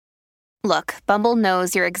Look, Bumble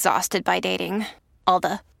knows you're exhausted by dating. All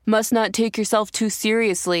the must not take yourself too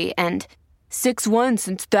seriously and 6'1"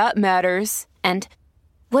 since that matters. And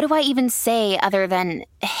what do I even say other than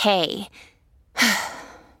hey?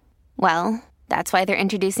 Well, that's why they're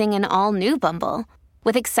introducing an all-new Bumble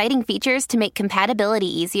with exciting features to make compatibility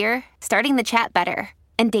easier, starting the chat better,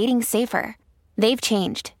 and dating safer. They've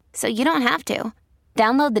changed, so you don't have to.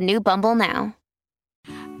 Download the new Bumble now.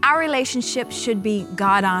 Our relationship should be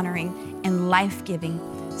God-honoring and life-giving.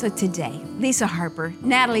 So today, Lisa Harper,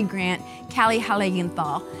 Natalie Grant, Callie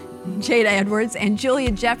Halligenthal, Jada Edwards, and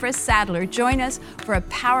Julia Jeffress Sadler join us for a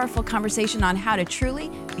powerful conversation on how to truly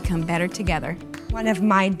become better together. One of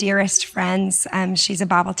my dearest friends, she's a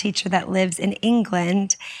Bible teacher that lives in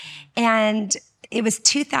England, and it was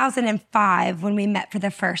 2005 when we met for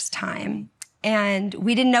the first time. And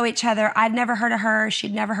we didn't know each other. I'd never heard of her.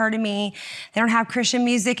 She'd never heard of me. They don't have Christian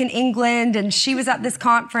music in England. And she was at this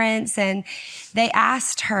conference and they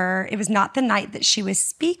asked her, it was not the night that she was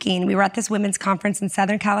speaking. We were at this women's conference in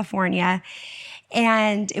Southern California.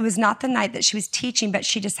 And it was not the night that she was teaching, but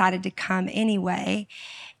she decided to come anyway.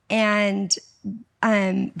 And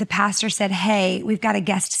the pastor said, hey, we've got a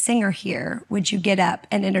guest singer here. Would you get up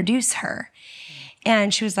and introduce her?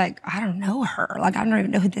 And she was like, I don't know her. Like, I don't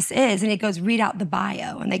even know who this is. And he goes, read out the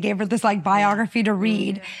bio. And they gave her this like biography to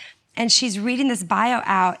read. Yeah. And she's reading this bio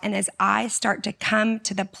out. And as I start to come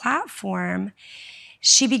to the platform,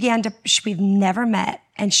 we've never met.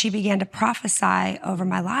 And she began to prophesy over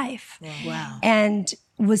my life. Wow. And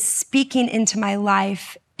was speaking into my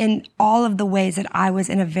life in all of the ways that I was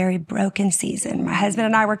in a very broken season. My husband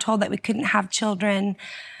and I were told that we couldn't have children.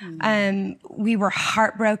 We were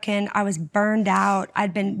heartbroken. I was burned out.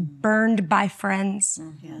 I'd been burned by friends,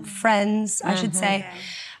 I should say.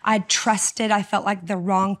 I'd trusted, I felt like the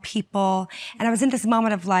wrong people. And I was in this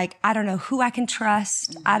moment of like, I don't know who I can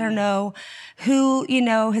trust. I don't know who,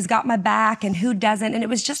 has got my back and who doesn't. And it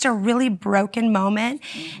was just a really broken moment.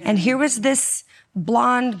 And here was this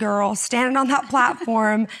blonde girl standing on that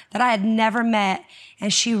platform that I had never met.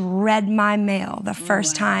 And she read my mail the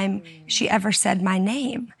first time she ever said my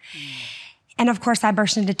name. And of course I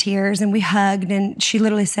burst into tears and we hugged and she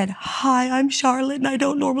literally said, hi, I'm Charlotte and I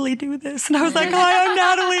don't normally do this. And I was like, hi, I'm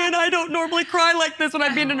Natalie and I don't normally cry like this when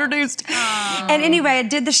I'm being introduced. And anyway, I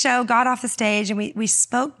did the show, got off the stage and we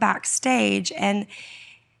spoke backstage and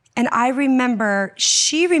I remember,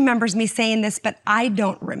 she remembers me saying this, but I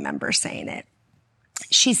don't remember saying it.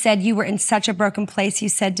 She said, you were in such a broken place. You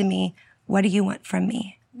said to me, what do you want from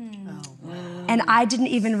me? Oh, wow. And I didn't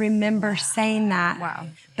even remember saying that. Wow.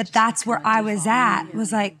 But that's where I was at. It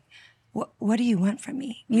was like, what do you want from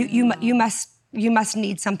me? You must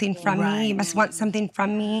need something from me. You must want something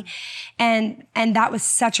from me. And that was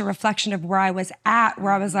such a reflection of where I was at,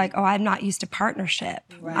 where I was like, oh, I'm not used to partnership.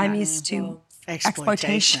 Right. I'm used to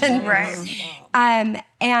exploitation. Right.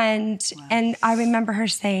 And I remember her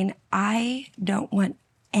saying, I don't want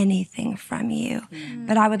anything from you,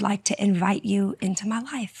 but I would like to invite you into my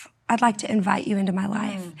life. I'd like to invite you into my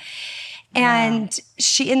life. And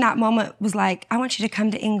she, in that moment, was like, I want you to come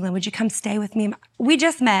to England. Would you come stay with me? We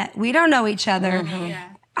just met. We don't know each other.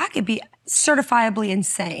 I could be certifiably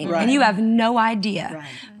insane, and you have no idea.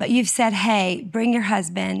 But you've said, hey, bring your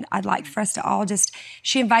husband. I'd like for us to all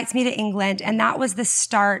she invites me to England. And that was the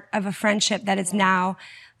start of a friendship that is now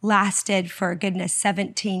lasted for, goodness,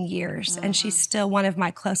 17 years. And she's still one of my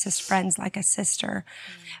closest friends, like a sister.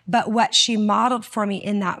 But what she modeled for me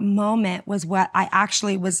in that moment was what I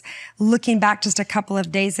actually was looking back just a couple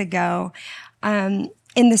of days ago in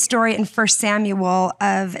the story in 1 Samuel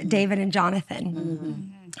of David and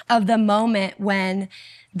Jonathan, of the moment when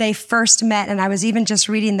they first met. And I was even just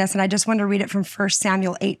reading this, and I just want to read it from 1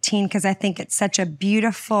 Samuel 18, because I think it's such a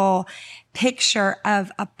beautiful picture of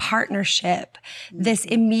a partnership, this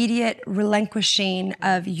immediate relinquishing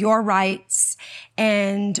of your rights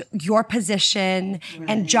and your position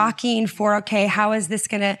and jockeying for, okay, how is this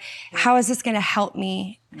gonna help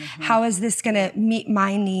me? How is this gonna meet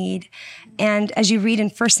my need? And as you read in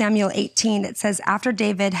 1 Samuel 18, it says, after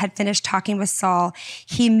David had finished talking with Saul,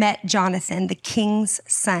 he met Jonathan, the king's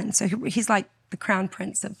son. So he's like the crown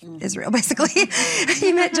prince of Israel, basically.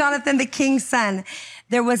 He met Jonathan, the king's son.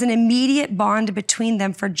 There was an immediate bond between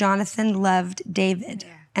them, for Jonathan loved David.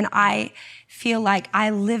 And I feel like I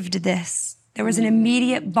lived this. There was an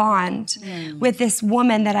immediate bond with this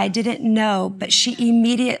woman that I didn't know, but she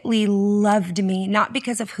immediately loved me, not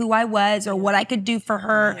because of who I was or what I could do for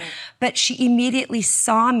her, but she immediately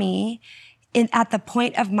saw me at the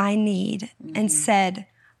point of my need and said,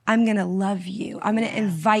 I'm going to love you. I'm going to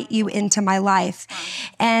invite you into my life.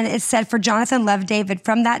 And it said, for Jonathan loved David.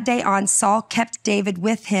 From that day on, Saul kept David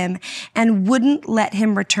with him and wouldn't let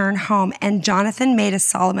him return home. And Jonathan made a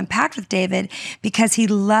solemn pact with David because he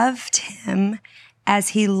loved him as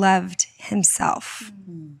he loved himself.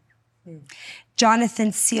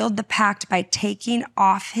 Jonathan sealed the pact by taking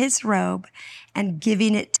off his robe and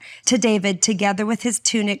giving it to David together with his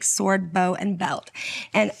tunic, sword, bow, and belt.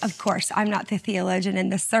 And of course, I'm not the theologian in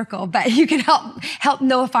this circle, but you can help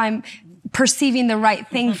know if I'm perceiving the right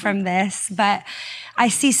thing from this. But I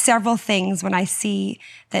see several things when I see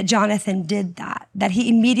that Jonathan did that he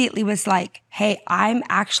immediately was like, hey, I'm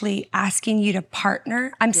actually asking you to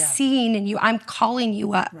partner. I'm seeing in you, I'm calling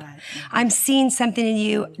you up. Right. I'm seeing something in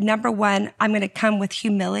you. Number one, I'm going to come with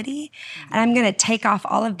humility and I'm going to take off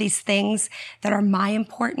all of these things that are my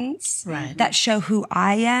importance, that show who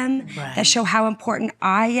I am, that show how important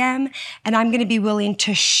I am. And I'm going to be willing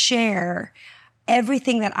to share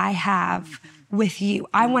everything that I have with you.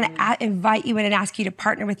 I want to invite you in and ask you to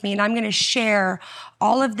partner with me. And I'm going to share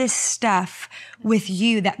all of this stuff with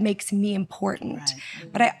you that makes me important.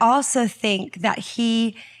 Right. But I also think that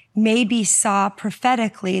he maybe saw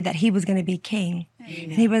prophetically that he was going to be king. Amen.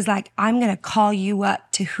 And he was like, I'm going to call you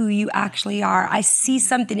up to who you actually are. I see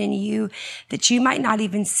something in you that you might not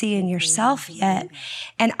even see in yourself yet.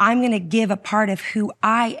 And I'm going to give a part of who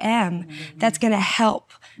I am that's going to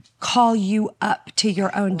help call you up to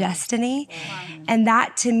your own destiny. And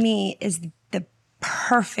that to me is the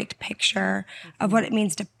perfect picture of what it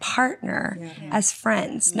means to partner as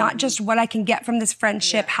friends, not just what I can get from this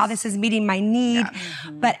friendship, how this is meeting my need,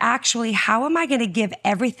 but actually how am I going to give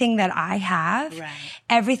everything that I have,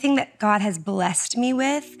 everything that God has blessed me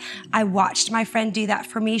with. I watched my friend do that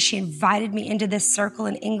for me. She invited me into this circle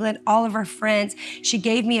in England, all of her friends. She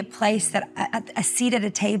gave me a place, a seat at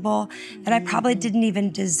a table that I probably didn't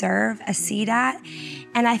even deserve a seat at.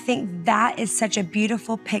 And I think that is such a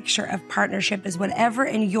beautiful picture of partnership, is whatever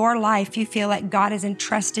in your life you feel like God has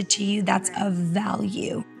entrusted to you that's of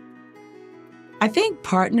value. I think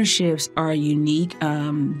partnerships are unique.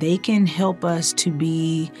 They can help us to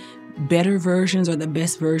be better versions or the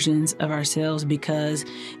best versions of ourselves because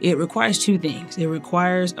it requires two things. It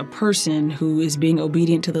requires a person who is being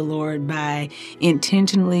obedient to the Lord by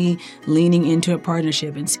intentionally leaning into a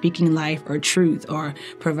partnership and speaking life or truth or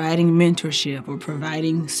providing mentorship or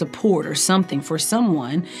providing support or something for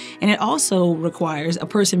someone. And it also requires a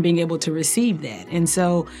person being able to receive that. And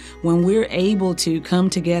so when we're able to come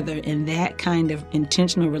together in that kind of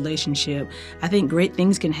intentional relationship, I think great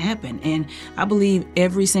things can happen. And I believe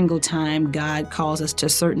every single time God calls us to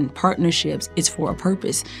certain partnerships, it's for a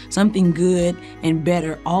purpose. Something good and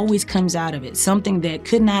better always comes out of it. Something that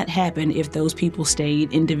could not happen if those people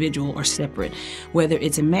stayed individual or separate, whether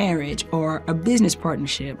it's a marriage or a business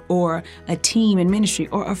partnership or a team in ministry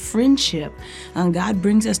or a friendship. God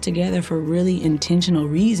brings us together for really intentional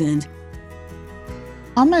reasons.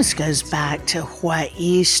 Almost goes back to what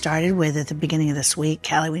you started with at the beginning of this week,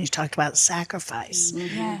 Callie, when you talked about sacrifice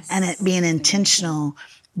and it being intentional.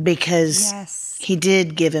 Because he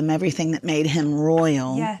did give him everything that made him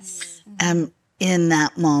royal in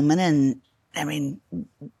that moment. And I mean,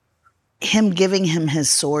 him giving him his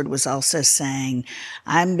sword was also saying,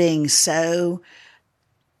 I'm being so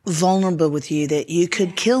vulnerable with you that you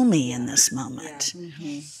could kill me in this moment.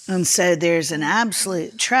 And so there's an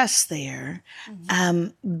absolute trust there.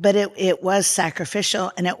 But it was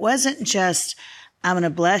sacrificial. And it wasn't just, I'm going to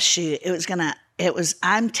bless you. It was,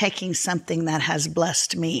 I'm taking something that has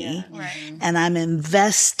blessed me and I'm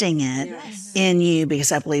investing it in you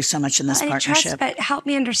because I believe so much in this partnership. But help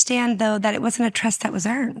me understand, though, that it wasn't a trust that was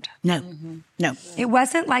earned. No. It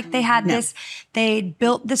wasn't like they had this, they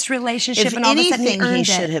built this relationship if and all of a sudden he earned he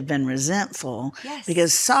should have been resentful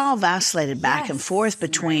because Saul vacillated back and forth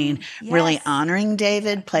between really honoring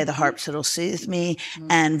David, play the harps that'll soothe me,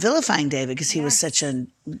 and vilifying David because he was such a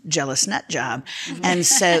jealous nut job. And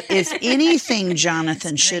so if anything,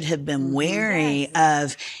 Jonathan should have been wary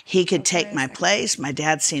of, he could take my place. My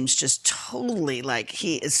dad seems just totally like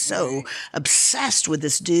he is so obsessed with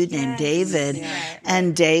this dude named David.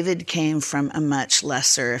 And David came from a much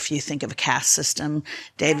lesser, if you think of a caste system,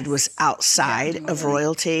 David was outside of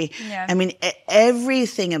royalty. I mean,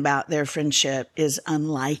 everything about their friendship is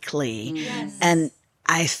unlikely. And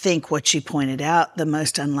I think what you pointed out, the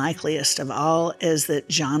most unlikeliest of all, is that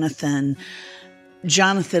Jonathan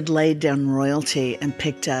laid down royalty and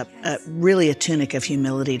picked up really a tunic of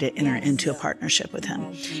humility to enter into a partnership with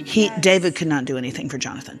him. David could not do anything for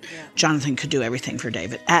Jonathan. Jonathan could do everything for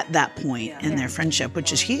David at that point in their friendship,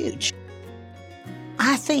 which is huge.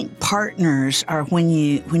 I think partners are when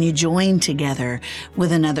you join together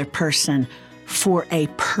with another person for a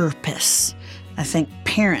purpose. I think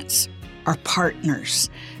parents are partners.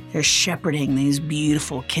 They're shepherding these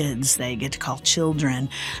beautiful kids they get to call children.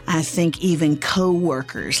 I think even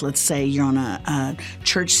co-workers, let's say you're on a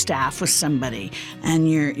church staff with somebody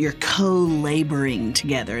and you're co-laboring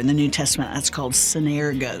together. In the New Testament, that's called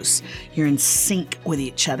synergos. You're in sync with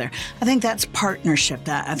each other. I think that's partnership.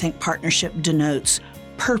 I think partnership denotes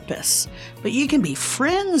purpose. But you can be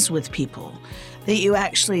friends with people that you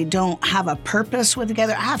actually don't have a purpose with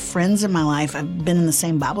together. I have friends in my life. I've been in the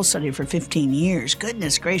same Bible study for 15 years.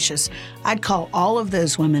 Goodness gracious. I'd call all of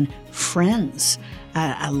those women friends.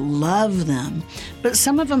 I love them. But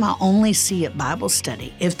some of them I only see at Bible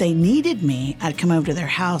study. If they needed me, I'd come over to their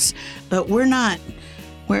house. But we're not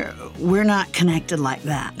connected like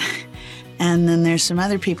that. And then there's some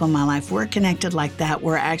other people in my life, we're connected like that.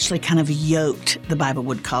 We're actually kind of yoked, the Bible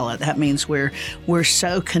would call it. That means we're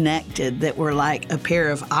so connected that we're like a pair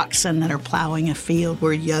of oxen that are plowing a field.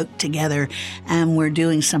 We're yoked together and we're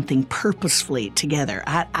doing something purposefully together.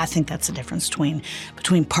 I think that's the difference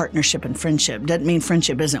between partnership and friendship. Doesn't mean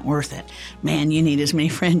friendship isn't worth it. Man, you need as many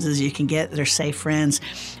friends as you can get that are safe friends.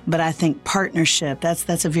 But I think partnership,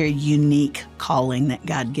 that's a very unique calling that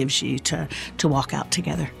God gives you to walk out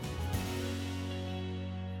together.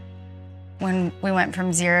 When we went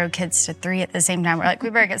from 0 kids to 3 at the same time, we're like, we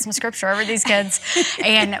better get some scripture over these kids.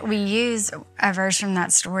 And we use a verse from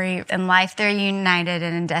that story. In life, they're united,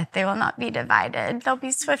 and in death, they will not be divided. They'll be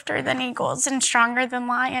swifter than eagles and stronger than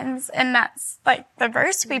lions. And that's like the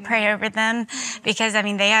verse we pray over them because, I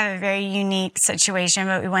mean, they have a very unique situation,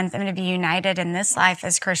 but we want them to be united in this life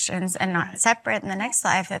as Christians and not separate in the next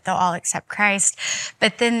life, that they'll all accept Christ.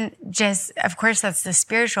 But then just, of course, that's the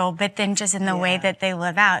spiritual, but then just in the way that they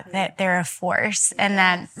live out, that they're a force and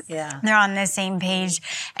that they're on the same page.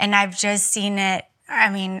 And I've just seen it. I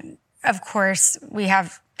mean, of course, we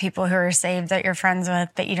have people who are saved that you're friends with,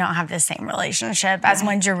 but you don't have the same relationship as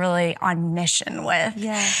ones you're really on mission with.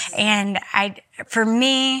 Yes. And for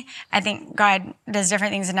me, I think God does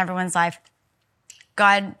different things in everyone's life.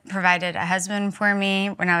 God provided a husband for me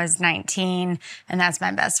when I was 19, and that's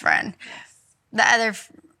my best friend. The other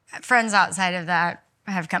friends outside of that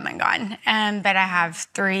have come and gone. But I have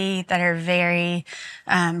 3 that are very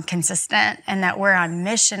consistent and that we're on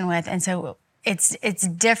mission with. And so it's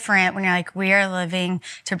different when you're like, we are living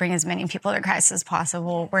to bring as many people to Christ as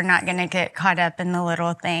possible. We're not going to get caught up in the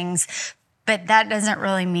little things. But that doesn't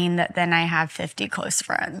really mean that then I have 50 close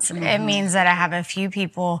friends. Mm-hmm. It means that I have a few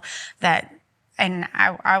people that, and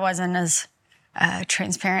I wasn't as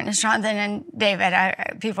transparent as Jonathan and David.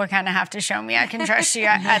 People kind of have to show me I can trust you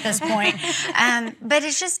at this point. But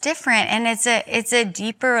it's just different. And it's a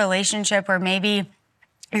deeper relationship where maybe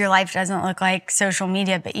your life doesn't look like social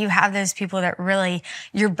media, but you have those people that really,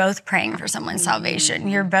 you're both praying for someone's salvation.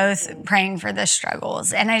 You're both praying for the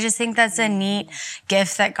struggles. And I just think that's a neat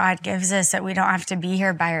gift that God gives us, that we don't have to be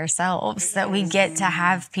here by ourselves, that we get to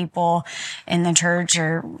have people in the church,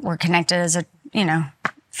 or we're connected as a,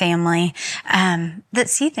 family, that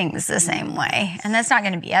see things the same way. And that's not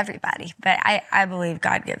going to be everybody, but I believe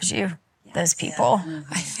God gives you those people.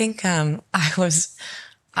 I think I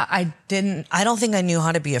don't think I knew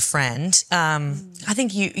how to be a friend. I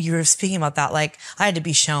think you were speaking about that. Like, I had to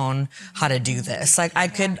be shown how to do this. Like, I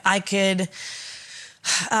could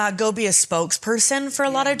go be a spokesperson for a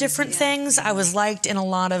lot of different things. I was liked in a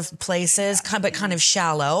lot of places, but kind of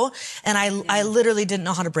shallow. And I literally didn't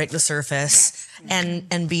know how to break the surface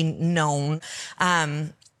and be known.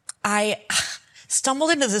 I stumbled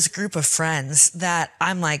into this group of friends that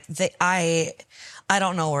I'm like, I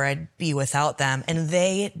don't know where I'd be without them. And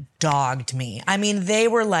they dogged me. I mean, they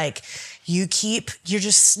were like, you're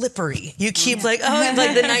just slippery. You keep like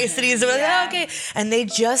the niceties. Like, okay. And they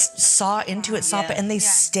just saw into it, and they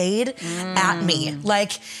stayed at me.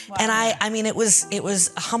 Like, and I mean, it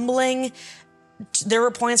was humbling. There were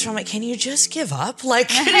points where I'm like, can you just give up? Like,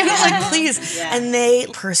 like, please. Yeah. And they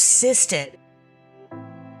persisted.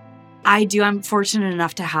 I'm fortunate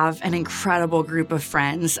enough to have an incredible group of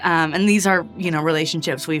friends. And these are,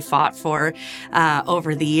 relationships we've fought for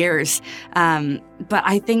over the years. But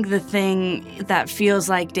I think the thing that feels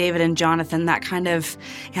like David and Jonathan, that kind of,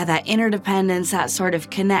 that interdependence, that sort of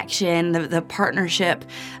connection, the partnership.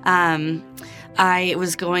 I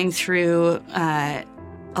was going through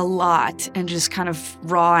a lot and just kind of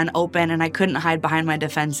raw and open, and I couldn't hide behind my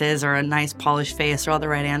defenses or a nice polished face or all the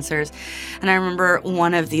right answers. And I remember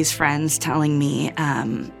one of these friends telling me,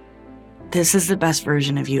 this is the best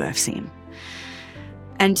version of you I've seen.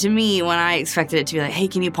 And to me, when I expected it to be like, hey,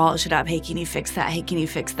 can you polish it up? Hey, can you fix that? Hey, can you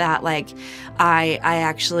fix that? Like, I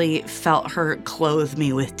actually felt her clothe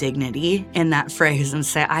me with dignity in that phrase and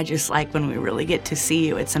say, I just like when we really get to see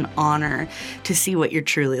you. It's an honor to see what you're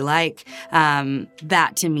truly like.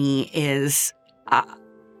 That to me is,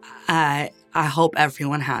 I hope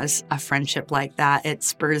everyone has a friendship like that. It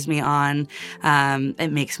spurs me on.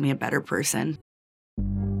 It makes me a better person.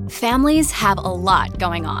 Families have a lot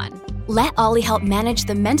going on. Let Ollie help manage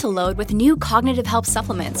the mental load with new cognitive help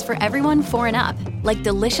supplements for everyone 4 and up, like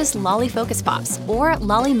delicious Lolly Focus Pops or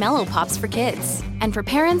Lolly Mellow Pops for kids. And for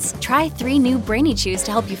parents, try 3 new Brainy Chews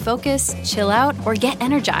to help you focus, chill out, or get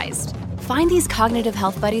energized. Find these cognitive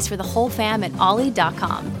health buddies for the whole fam at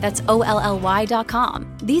ollie.com. That's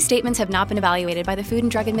OLLY.com. These statements have not been evaluated by the Food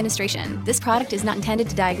and Drug Administration. This product is not intended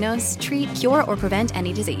to diagnose, treat, cure, or prevent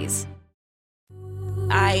any disease.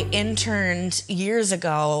 I interned years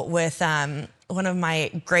ago with one of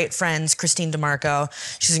my great friends, Christine DeMarco.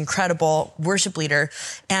 She's an incredible worship leader.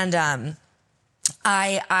 And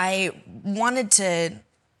I wanted to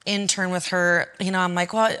intern with her. You know, I'm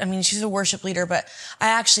like, well, I mean, she's a worship leader, but I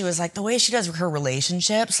actually was like, the way she does her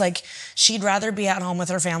relationships, like she'd rather be at home with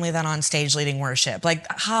her family than on stage leading worship. Like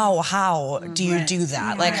how do you do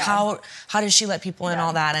that? Like how does she let people in,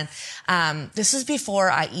 all that? And this is before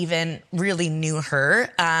I even really knew her.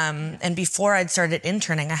 And before I'd started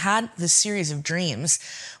interning, I had this series of dreams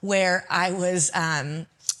where I was,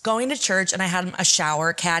 going to church, and I had a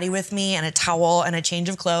shower caddy with me and a towel and a change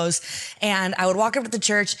of clothes. And I would walk up to the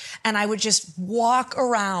church and I would just walk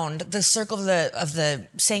around the circle of the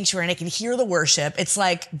sanctuary, and I could hear the worship. It's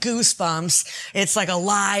like goosebumps. It's like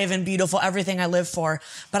alive and beautiful, everything I live for.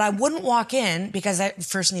 But I wouldn't walk in because I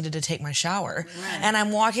first needed to take my shower. Right. And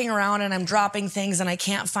I'm walking around and I'm dropping things and I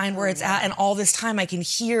can't find where it's at. And all this time I can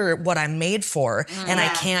hear what I'm made for, and I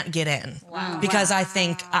can't get in because I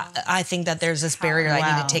think that there's this barrier I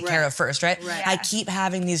need to take care of first, right? I keep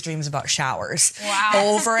having these dreams about showers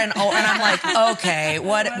over and over, and I'm like, okay,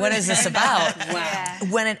 what is this about?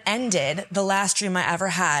 When it ended, the last dream I ever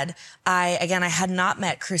had, I had not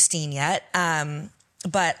met Christine yet,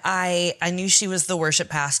 but I knew she was the worship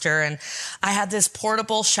pastor, and I had this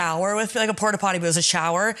portable shower with me, like a porta potty, but it was a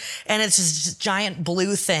shower, and it's this giant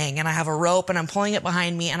blue thing, and I have a rope, and I'm pulling it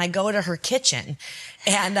behind me, and I go to her kitchen,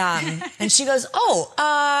 and and she goes,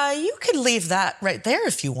 you could leave that right there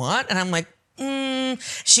if you want, and I'm like,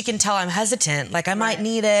 she can tell I'm hesitant, like I might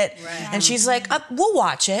need it, and she's like, we'll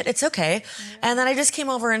watch it, it's okay. And then I just came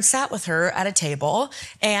over and sat with her at a table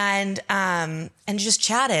and just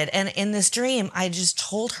chatted. And in this dream, I just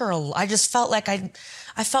told her, I just felt like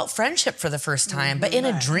I felt friendship for the first time, but in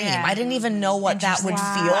a dream. I didn't even know what that would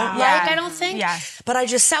feel like, I don't think. But I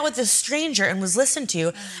just sat with this stranger and was listened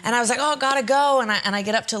to, and I was like, gotta go. And I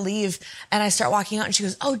get up to leave, and I start walking out, and she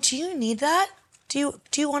goes, do you need that? Do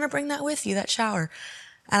you want to bring that with you, that shower?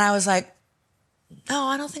 And I was like, no,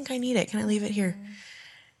 I don't think I need it. Can I leave it here?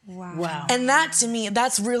 Wow. And that, to me,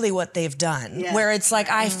 that's really what they've done, where it's like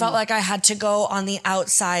I felt like I had to go on the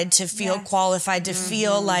outside to feel qualified, to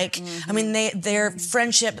feel like, I mean, their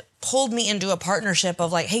friendship pulled me into a partnership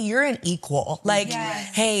of like, hey, you're an equal. Like,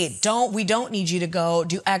 hey, we don't need you to go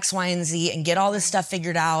do X, Y, and Z and get all this stuff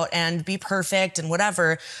figured out and be perfect and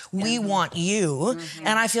whatever. We want you.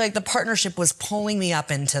 And I feel like the partnership was pulling me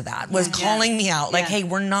up into that, was calling me out. Like, hey,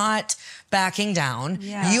 we're not backing down.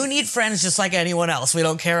 You need friends just like anyone else. We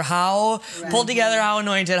don't care how pulled together, how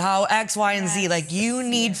anointed, how X, Y, and Z. Like, you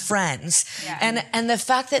need friends. And the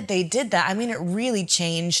fact that they did that, I mean, it really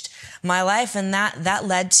changed my life. And that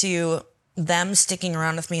led to them sticking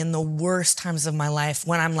around with me in the worst times of my life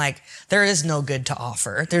when I'm like, there is no good to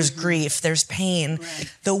offer. There's grief, there's pain.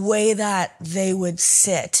 The way that they would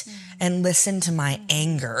sit and listen to my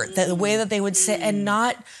anger, the way that they would sit and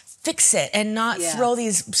not fix it and not throw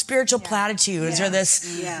these spiritual platitudes or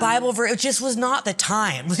this Bible verse. It just was not the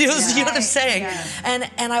time. You know what I'm saying?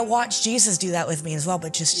 And I watched Jesus do that with me as well,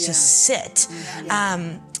 but just sit.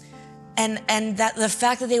 And that the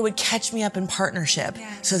fact that they would catch me up in partnership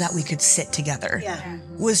so that we could sit together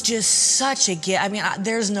was just such a gift. I mean,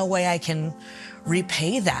 there's no way I can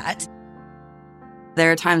repay that.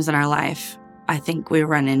 There are times in our life I think we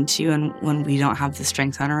run into and when we don't have the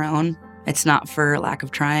strength on our own. It's not for lack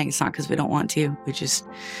of trying. It's not because we don't want to.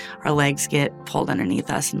 Our legs get pulled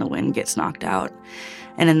underneath us and the wind gets knocked out.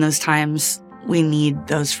 And in those times, we need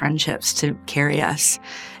those friendships to carry us.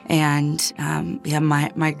 And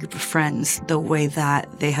my group of friends, the way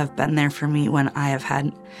that they have been there for me when I have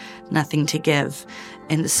had nothing to give,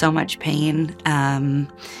 and so much pain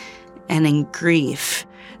and in grief,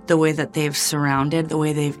 the way that they've surrounded, the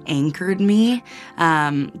way they've anchored me,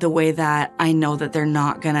 the way that I know that they're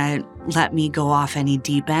not going to let me go off any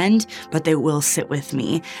deep end, but they will sit with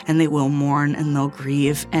me and they will mourn and they'll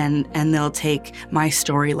grieve and they'll take my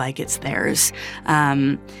story like it's theirs.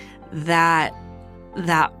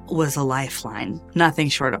 That was a lifeline, nothing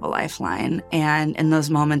short of a lifeline. And in those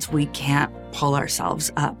moments, we can't pull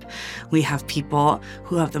ourselves up. We have people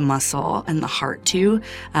who have the muscle and the heart to.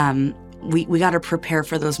 We got to prepare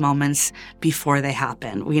for those moments before they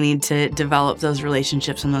happen. We need to develop those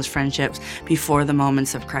relationships and those friendships before the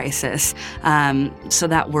moments of crisis, so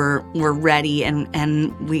that we're ready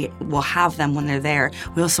and we will have them when they're there.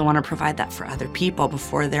 We also want to provide that for other people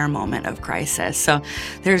before their moment of crisis. So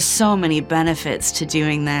there's so many benefits to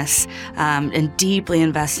doing this, and deeply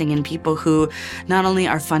investing in people who not only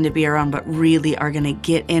are fun to be around, but really are going to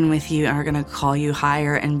get in with you and are going to call you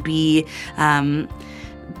higher and be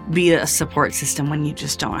a support system when you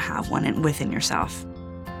just don't have one within yourself.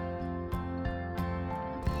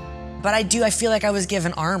 But I feel like I was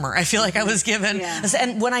given armor. I feel like I was given,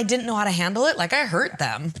 and when I didn't know how to handle it, like I hurt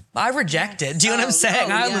them. I rejected. Do you know what I'm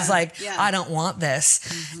saying? I was like, I don't want this.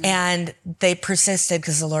 Mm-hmm. And they persisted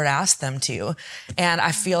because the Lord asked them to. And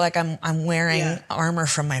I feel like I'm wearing armor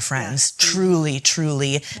from my friends, truly,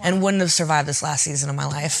 and wouldn't have survived this last season of my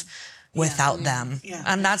life without them. Yeah.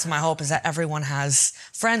 And that's my hope, is that everyone has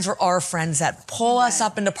friends or are friends that pull us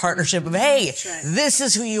up into partnership of, hey, this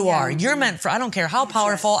is who you are. You're meant for, I don't care how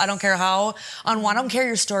powerful, I don't care how unwanted, I don't care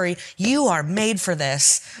your story. You are made for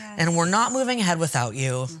this. And we're not moving ahead without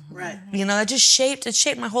you. Right. You know, it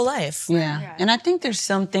shaped my whole life. Yeah. And I think there's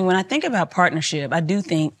something, when I think about partnership, I do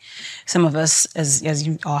think some of us, as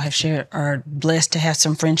you all have shared, are blessed to have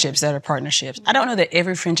some friendships that are partnerships. I don't know that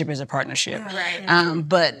every friendship is a partnership. Right.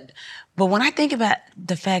 But when I think about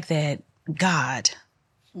the fact that God,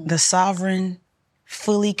 the sovereign,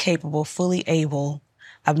 fully capable, fully able,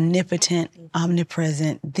 omnipotent,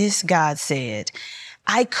 omnipresent, this God said,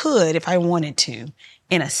 I could, if I wanted to,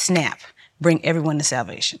 in a snap, bring everyone to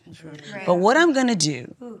salvation. Right. But what I'm going to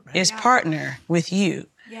do is partner with you,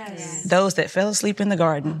 those that fell asleep in the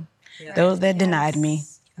garden, those that denied me,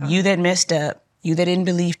 you that messed up, you that didn't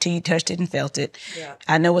believe till you touched it and felt it.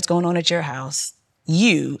 I know what's going on at your house.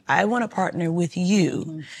 I want to partner with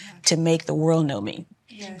you to make the world know me.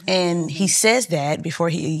 And he says that before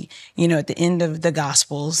he, at the end of the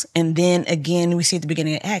Gospels. And then again, we see at the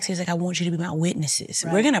beginning of Acts, he's like, I want you to be my witnesses.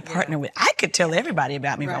 We're going to partner with, I could tell everybody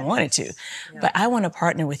about me if I wanted to, but I want to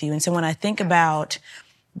partner with you. And so when I think about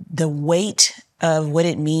the weight of what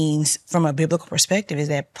it means from a biblical perspective, is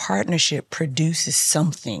that partnership produces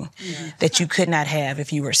something that you could not have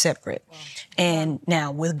if you were separate. And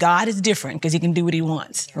now with God, it's different because he can do what he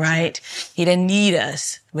wants, right? He doesn't need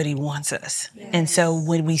us, but he wants us. And so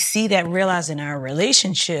when we see that realized in our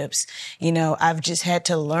relationships, I've just had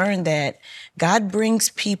to learn that God brings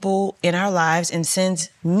people in our lives and sends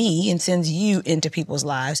me and sends you into people's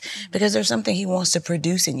lives because there's something he wants to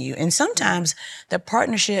produce in you. And sometimes the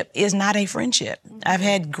partnership is not a friendship. I've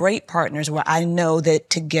had great partners where I know that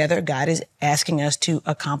together God is asking us to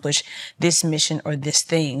accomplish this mission or this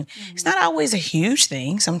thing. It's not always a huge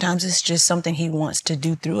thing. Sometimes it's just something he wants to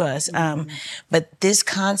do through us. But this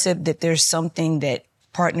concept that there's something that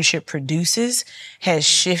partnership produces has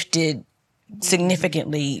shifted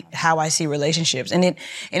significantly how I see relationships. And it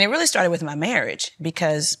really started with my marriage,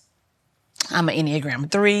 because I'm an Enneagram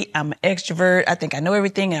 3. I'm an extrovert. I think I know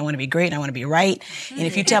everything, and I want to be great, and I want to be right. And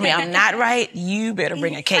if you tell me I'm not right, you better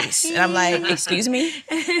bring a case. And I'm like, excuse me?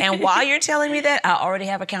 And while you're telling me that, I already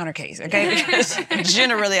have a counter case, okay? Because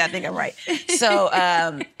generally I think I'm right. So,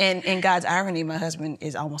 in God's irony, my husband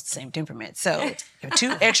is almost the same temperament. So there are two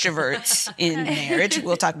extroverts in marriage.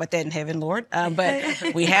 We'll talk about that in heaven, Lord.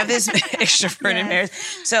 But we have this extrovert in marriage.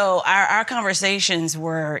 So our conversations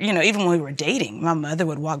were, even when we were dating, my mother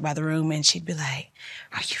would walk by the room and she'd be like,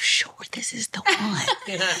 are you sure this is the one?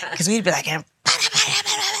 Because we'd be like, okay,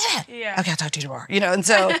 I'll talk to you tomorrow. And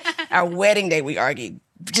so our wedding day, we argued.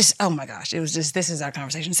 Just, oh my gosh, it was just, this is our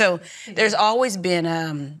conversation. So there's always been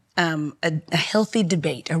a healthy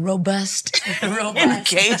debate, a robust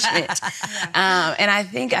engagement. And I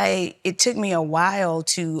think it took me a while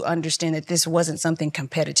to understand that this wasn't something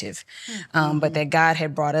competitive, but that God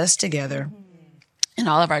had brought us together and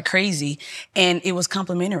all of our crazy, and it was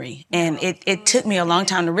complementary. And it took me a long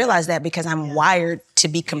time to realize that, because I'm wired to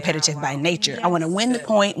be competitive by nature. I want to win the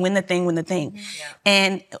point, win the thing.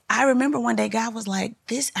 And I remember one day God was like,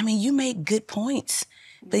 you make good points.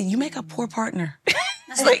 but you make a poor partner.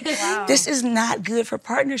 It's like, this is not good for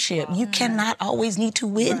partnership. You cannot always need to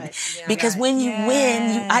win because when you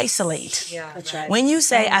win, you isolate. Yeah, that's right. When you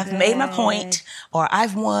say, I've made my point, or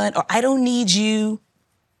I've won, or I don't need you,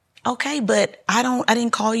 okay, but I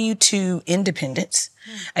didn't call you to independence.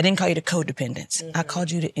 I didn't call you to codependence. I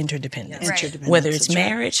called you to interdependence. Interdependence. Whether it's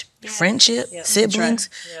marriage, friendship, siblings,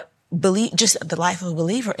 just the life of a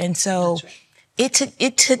believer. And so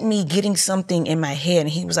it took me getting something in my head, and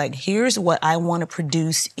he was like, here's what I want to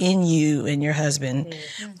produce in you and your husband,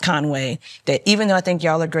 Conway, that even though I think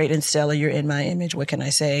y'all are great and stellar, you're in my image, what can I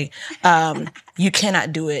say? You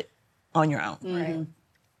cannot do it on your own. Mm-hmm.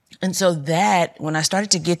 And so that, when I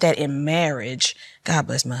started to get that in marriage, God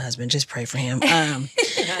bless my husband, just pray for him.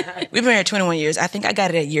 We've been married 21 years. I think I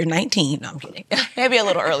got it at year 19. No, I'm kidding. Maybe a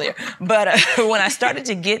little earlier. But when I started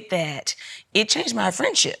to get that, it changed my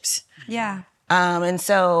friendships. Yeah. And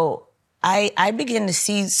so I began to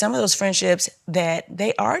see some of those friendships that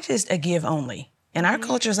they are just a give only. And our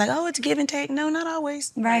culture is like, oh, it's give and take. No, not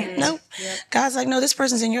always. Right. No. God's like, no, this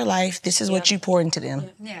person's in your life. This is what you pour into them.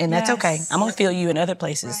 And that's okay. I'm going to feel you in other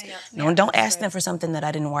places. No, don't ask them for something that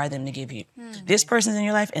I didn't wire them to give you. This person's in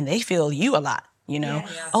your life and they feel you a lot. You know,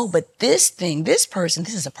 oh, but this person,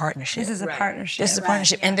 this is a partnership. This is a partnership. This is a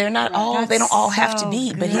partnership. And they're not all, they don't all have to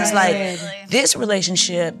be. But he's like, this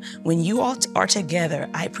relationship, when you all are together,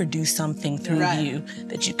 I produce something through you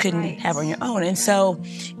that you couldn't have on your own. And so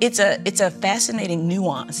it's a fascinating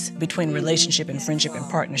nuance between relationship and friendship and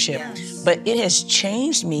partnership. But it has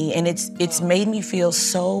changed me, and it's made me feel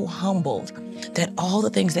so humbled that all the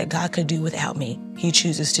things that God could do without me, he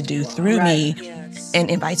chooses to do through me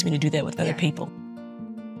and invites me to do that with other people.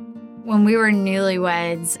 When we were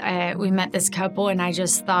newlyweds, we met this couple, and I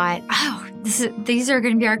just thought, oh, these are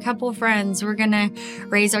going to be our couple friends. We're going to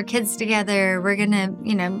raise our kids together. We're going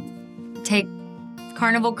to, take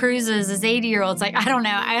Carnival cruises as 80-year-olds. Like, I don't know.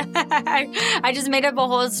 I just made up a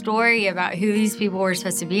whole story about who these people were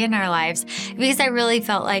supposed to be in our lives because I really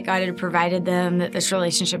felt like God had provided them, that this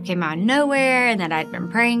relationship came out of nowhere and that I'd been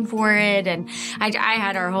praying for it. And I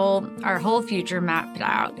had our whole future mapped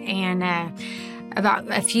out. And, about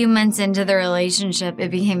a few months into the relationship,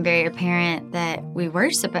 it became very apparent that we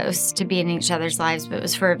were supposed to be in each other's lives, but it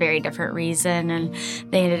was for a very different reason. And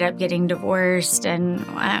they ended up getting divorced, and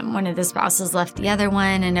one of the spouses left the other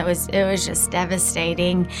one, and it was just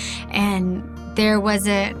devastating. And there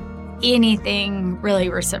wasn't anything really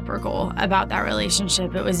reciprocal about that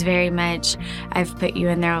relationship. It was very much, I've put you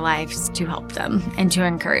in their lives to help them and to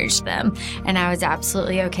encourage them. And I was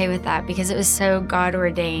absolutely okay with that because it was so God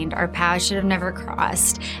ordained. Our paths should have never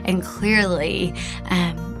crossed. And clearly,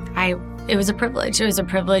 it was a privilege. It was a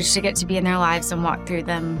privilege to get to be in their lives and walk through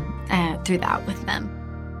that with them.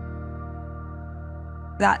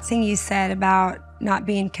 That thing you said about not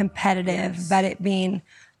being competitive, but it being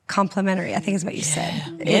complementary, I think is what you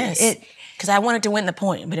said. Yes. Because I wanted to win the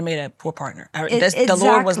point, but it made a poor partner. The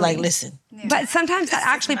Lord was like, listen. But sometimes that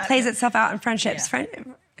actually plays itself out in friendships.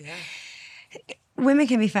 Women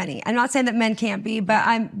can be funny. I'm not saying that men can't be, but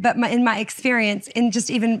in my experience, in just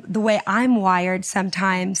even the way I'm wired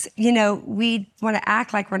sometimes, we want to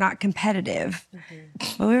act like we're not competitive.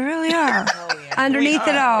 But we really are. Underneath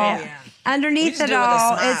it all. Yeah. Underneath it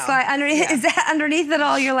all, it's like underneath it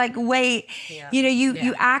all, you're like, wait,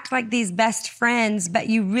 you act like these best friends, but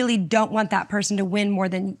you really don't want that person to win more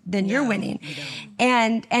than you're winning.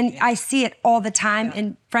 And I see it all the time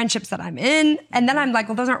in friendships that I'm in, and then I'm like,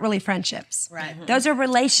 well, those aren't really friendships. Right. Those are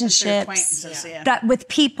relationships that with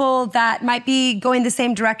people that might be going the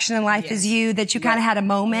same direction in life as you, that you kind of had a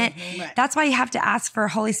moment. Right. That's why you have to ask for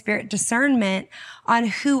Holy Spirit discernment on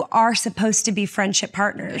who are supposed to be friendship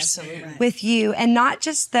partners with you, and not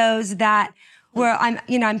just those that where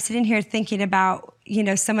I'm sitting here thinking about,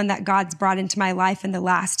 someone that God's brought into my life in the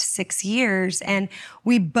last 6 years. And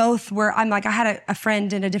we both were, I had a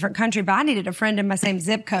friend in a different country, but I needed a friend in my same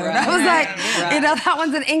zip code. I was like, that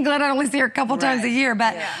one's in England. I only see her a couple times a year,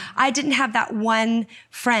 but I didn't have that one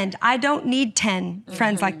friend. I don't need 10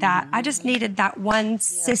 friends like that. I just needed that one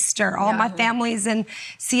sister. All my family's in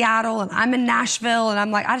Seattle and I'm in Nashville. And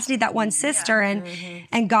I'm like, I just need that one sister.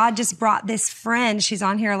 And God just brought this friend. She's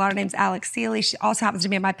on here. A lot of names, Alex Seeley. She also happens to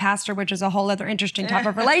be my pastor, which is a whole other interesting interesting type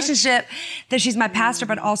of relationship that she's my pastor,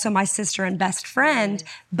 but also my sister and best friend.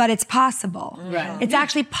 But it's possible. Right. It's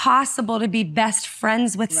actually possible to be best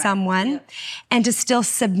friends with someone and to still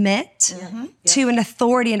submit to an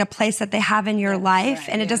authority and a place that they have in your life.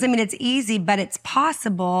 And it doesn't mean it's easy, but it's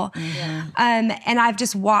possible. And I've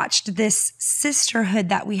just watched this sisterhood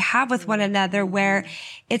that we have with one another where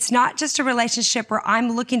it's not just a relationship where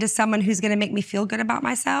I'm looking to someone who's going to make me feel good about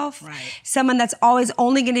myself, someone that's always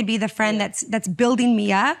only going to be the friend that's building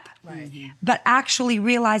me up, but actually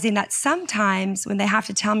realizing that sometimes when they have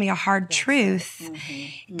to tell me a hard truth,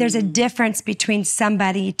 there's a difference between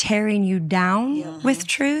somebody tearing you down with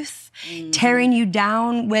truth, tearing you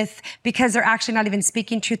down with, because they're actually not even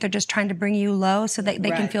speaking truth, they're just trying to bring you low so that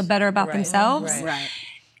they can feel better about themselves.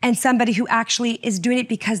 And somebody who actually is doing it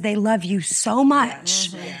because they love you so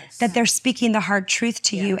much that they're speaking the hard truth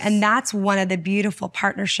to you. And that's one of the beautiful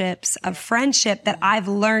partnerships of friendship that I've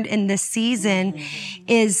learned in this season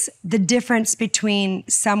is the difference between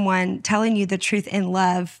someone telling you the truth in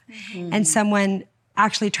love and someone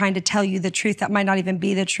actually trying to tell you the truth that might not even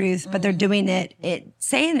be the truth, but they're doing it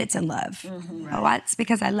saying it's in love. Oh, it's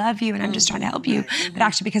because I love you and I'm just trying to help you, but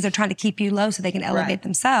actually because they're trying to keep you low so they can elevate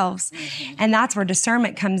themselves. And that's where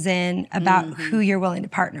discernment comes in about who you're willing to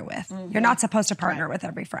partner with. You're not supposed to partner with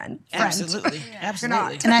every friend. Absolutely.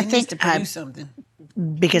 Absolutely. And I think to produce something.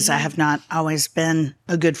 Because I have not always been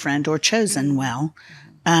a good friend or chosen well,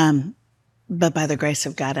 but by the grace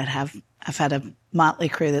of God, I've had a motley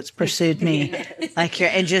crew that's pursued me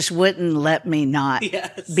and just wouldn't let me not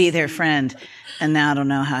be their friend. And now I don't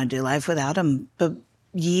know how to do life without them. But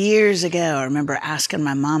years ago, I remember asking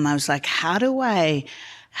my mom, I was like, how do I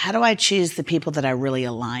choose the people that I really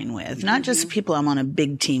align with? Not just the people I'm on a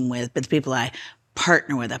big team with, but the people I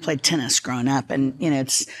partner with. I played tennis growing up and,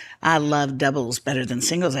 I love doubles better than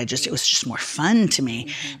singles. It was just more fun to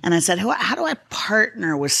me. And I said, how do I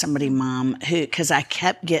partner with somebody, Mom, cause I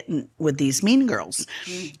kept getting with these mean girls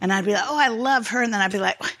and I'd be like, oh, I love her. And then I'd be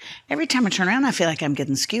like, every time I turn around, I feel like I'm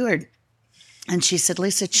getting skewered. And she said,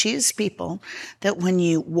 Lisa, choose people that when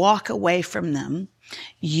you walk away from them,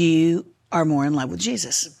 you are more in love with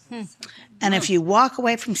Jesus. And if you walk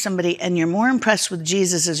away from somebody and you're more impressed with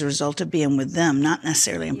Jesus as a result of being with them, not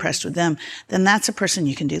necessarily impressed with them, then that's a person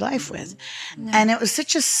you can do life with. And it was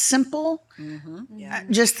such a simple,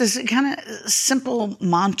 just this kind of simple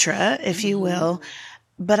mantra, if you will.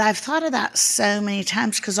 But I've thought of that so many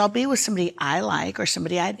times because I'll be with somebody I like or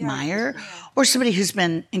somebody I admire or somebody who's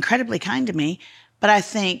been incredibly kind to me. But I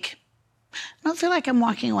think, I don't feel like I'm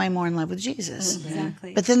walking away more in love with Jesus.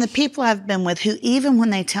 Exactly. But then the people I've been with who, even when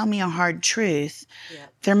they tell me a hard truth,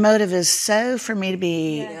 their motive is so for me to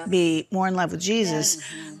be more in love with Jesus.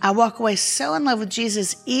 I walk away so in love with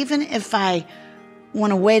Jesus, even if I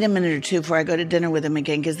want to wait a minute or two before I go to dinner with them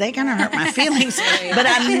again, because they kind of hurt my feelings. But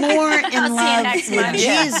I'm more in love with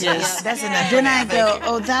Jesus. Then I go,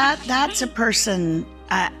 oh, that's a person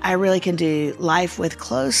I really can do life with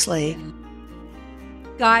closely.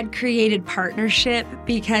 God created partnership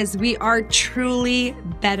because we are truly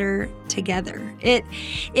better together. It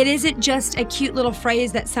isn't just a cute little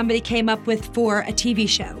phrase that somebody came up with for a TV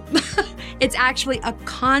show. It's actually a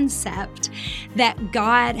concept that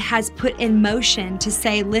God has put in motion to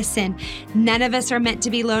say, listen, none of us are meant to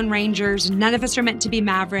be Lone Rangers. None of us are meant to be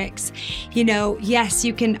Mavericks. Yes,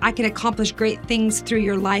 I can accomplish great things through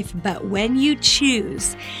your life, but when you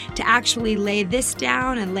choose to actually lay this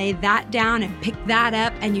down and lay that down and pick that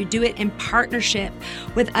up, and you do it in partnership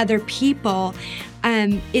with other people,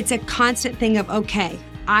 it's a constant thing of, okay,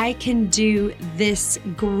 I can do this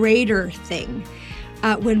greater thing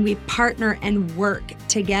when we partner and work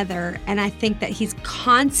together. And I think that He's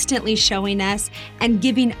constantly showing us and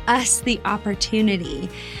giving us the opportunity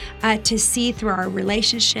to see through our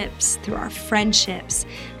relationships, through our friendships,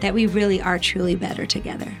 that we really are truly better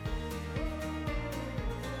together.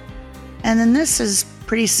 And then this is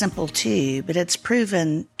pretty simple too, but it's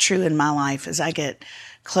proven true in my life as I get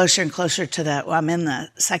closer and closer to that. Well, I'm in the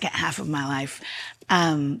second half of my life.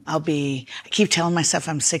 I keep telling myself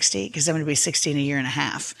I'm 60 because I'm going to be 60 in a year and a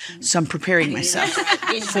half. So I'm preparing myself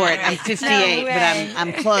for it. I'm 58, but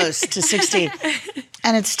I'm close to 60.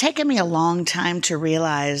 And it's taken me a long time to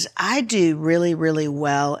realize I do really, really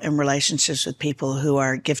well in relationships with people who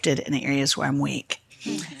are gifted in areas where I'm weak.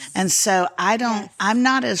 And so I'm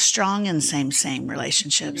not as strong in same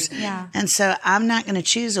relationships. And so I'm not going to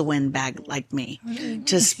choose a windbag like me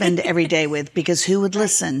to spend every day with, because who would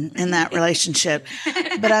listen in that relationship?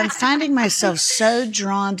 But I'm finding myself so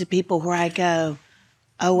drawn to people where I go,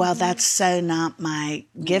 oh, well, that's so not my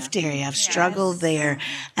gift area. I've struggled there.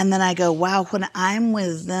 And then I go, wow, when I'm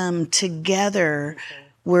with them together,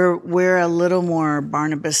 we're a little more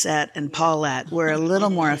Barnabasette and Paulette. We're a little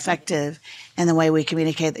more effective in the way we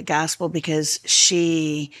communicate the gospel because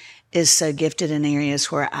she is so gifted in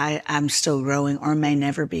areas where I'm still growing or may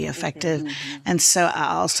never be effective. And so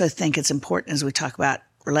I also think it's important as we talk about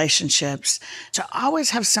relationships to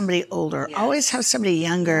always have somebody older, always have somebody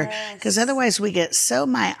younger, because otherwise we get so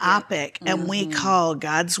myopic and we call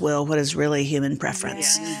God's will what is really human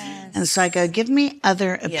preference. And so I go, give me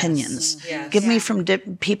other opinions. Give me from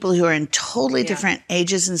people who are in totally different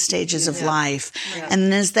ages and stages of life.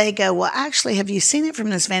 And as they go, well, actually, have you seen it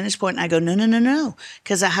from this vantage point? And I go, no,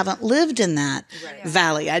 because I haven't lived in that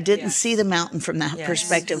valley. I didn't see the mountain from that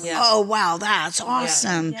perspective. Oh, wow, that's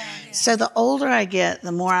awesome. So the older I get,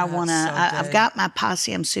 the more I want to, I've got my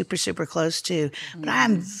posse I'm super, super close to, but I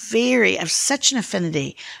have such an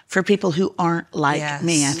affinity for people who aren't like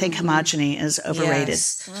me. I think homogeny is overrated.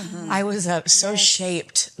 I was so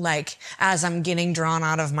shaped, like, as I'm getting drawn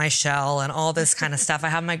out of my shell and all this kind of stuff. I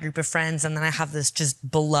have my group of friends, and then I have this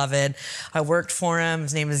just beloved. I worked for him.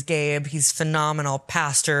 His name is Gabe. He's phenomenal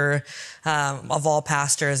pastor of all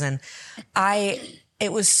pastors. And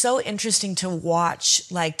it was so interesting to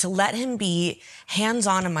watch, like, to let him be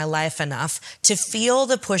hands-on in my life enough to feel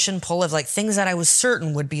the push and pull of, like, things that I was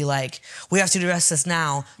certain would be like, we have to address this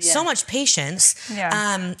now. So much patience.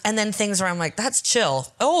 And then things where I'm like, that's chill.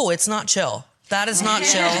 Oh, it's not chill. That is not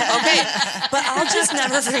chill. Okay. But I'll just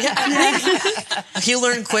never forget. I think he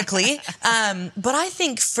learned quickly. But I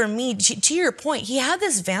think for me, to your point, he had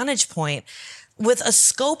this vantage point with a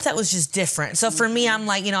scope that was just different. So for me, I'm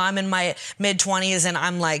like, I'm in my mid-20s and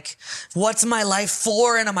I'm like, what's my life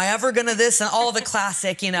for? And am I ever gonna this? And all the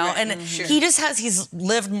classic, And he's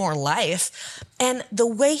lived more life. And the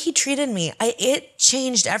way he treated me, it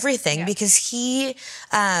changed everything because the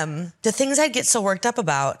things I'd get so worked up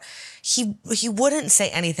about, he wouldn't say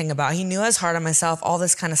anything about. He knew I was hard on myself, all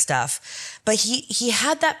this kind of stuff. But he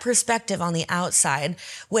had that perspective on the outside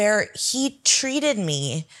where he treated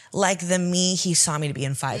me like the me he saw me to be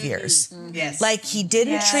in 5 years. Like he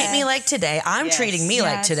didn't treat me like today. I'm treating me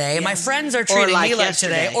like today. My friends are treating me like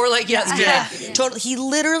today. Or like yesterday. Totally. He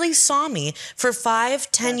literally saw me for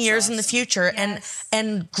 5-10 years in the future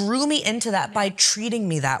and grew me into that by treating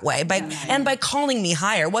me that way. And by calling me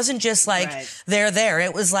higher. It wasn't just like they're there.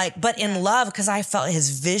 It was like, but in love, because I felt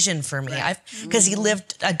his vision for me. Because he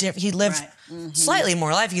lived slightly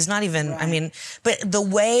more life. He's not even, but the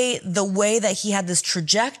way that he had this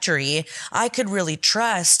trajectory, I could really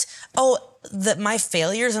trust, that my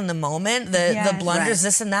failures in the moment, the blunders,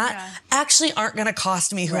 this and that, actually aren't going to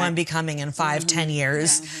cost me who I'm becoming in 5-10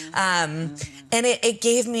 years. And it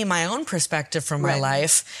gave me my own perspective from my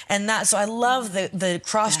life. And so I love the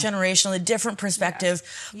cross-generational, the different perspective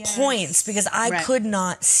points, because I could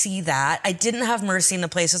not see that. I didn't have mercy in the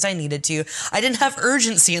places I needed to. I didn't have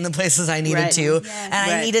urgency in the places I needed to. And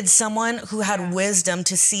I needed someone who had wisdom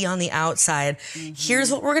to see on the outside. Here's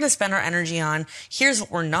what we're going to spend our energy on. Here's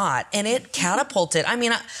what we're not. And it catapulted. I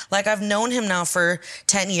mean, I've known him now for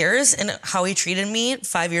 10 years, and how he treated me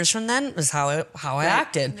 5 years from then was how I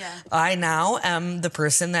acted. I now am the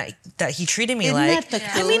person that he treated me like.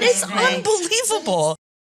 I mean, it's unbelievable.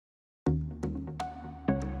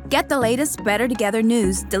 Get the latest Better Together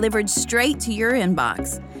news delivered straight to your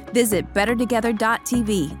inbox. Visit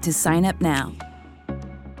bettertogether.tv to sign up now.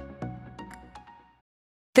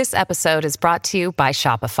 This episode is brought to you by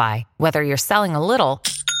Shopify. Whether you're selling a little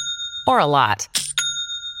or a lot,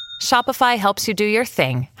 Shopify helps you do your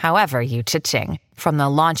thing, however you cha-ching. From the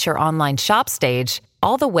launch your online shop stage,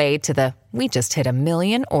 all the way to the we just hit 1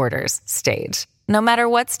 million orders stage. No matter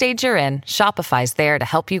what stage you're in, Shopify's there to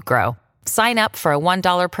help you grow. Sign up for a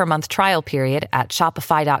 $1 per month trial period at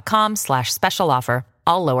shopify.com/special offer,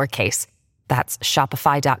 all lowercase. That's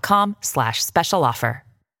shopify.com/special offer.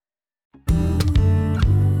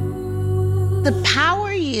 The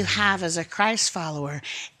power you have as a Christ follower,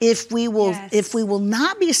 if we will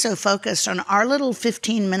not be so focused on our little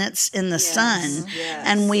 15 minutes in the sun,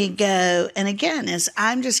 and we go, and again, as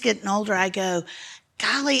I'm just getting older, I go,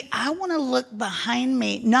 golly, I want to look behind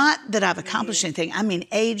me. Not that I've accomplished anything. I mean,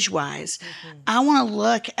 age-wise. I want to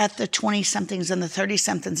look at the 20-somethings and the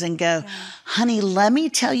 30-somethings and go, honey, let me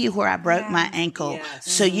tell you where I broke my ankle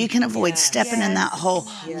so you can avoid stepping in that hole.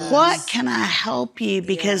 What can I help you?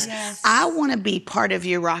 Because I want to be part of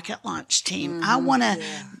your rocket launch team. I want to,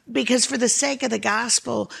 because for the sake of the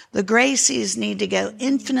gospel, the Gracies need to go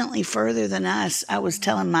infinitely further than us. I was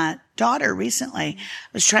telling my daughter recently, I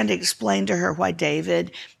was trying to explain to her why David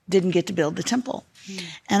didn't get to build the temple.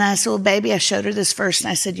 And I said, well, baby, I showed her this verse, and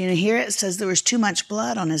I said, here it says there was too much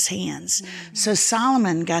blood on his hands. So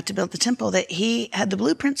Solomon got to build the temple that he had the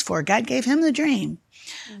blueprints for. God gave him the dream.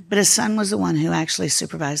 But his son was the one who actually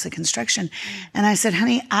supervised the construction. And I said,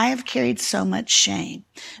 honey, I have carried so much shame.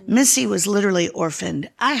 Missy was literally orphaned.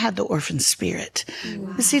 I had the orphan spirit.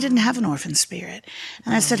 Missy didn't have an orphan spirit.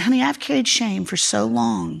 And I said, honey, I've carried shame for so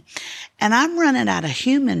long. And I'm running out of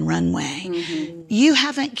human runway. You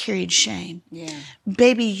haven't carried shame.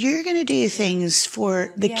 Baby, you're going to do things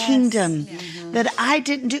for the kingdom that I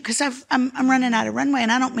didn't do, because I'm running out of runway.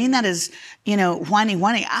 And I don't mean that as,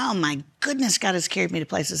 whiny. Oh, my goodness, God has carried me to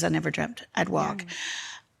places I never dreamt I'd walk.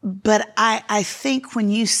 But I think when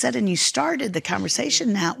you said, and you started the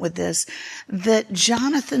conversation out with this, that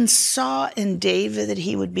Jonathan saw in David that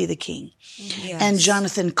he would be the king. And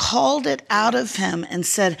Jonathan called it out of him and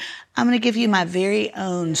said, I'm going to give you my very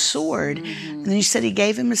own sword. And then you said he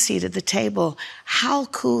gave him a seat at the table. How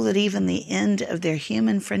cool that even the end of their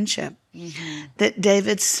human friendship, that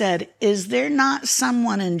David said, is there not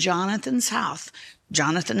someone in Jonathan's house?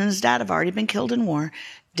 Jonathan and his dad have already been killed in war.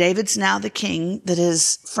 David's now the king that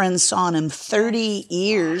his friends saw in him 30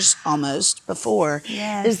 years almost before.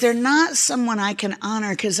 Is there not someone I can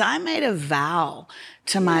honor? Because I made a vow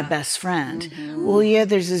to my best friend. Well,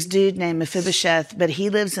 there's this dude named Mephibosheth, but he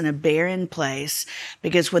lives in a barren place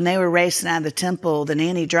because when they were racing out of the temple, the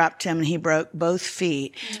nanny dropped him and he broke both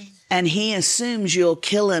feet. And he assumes you'll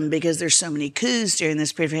kill him because there's so many coups during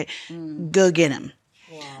this period. Go get him.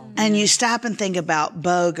 And you stop and think about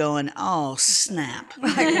Bo going, oh, snap.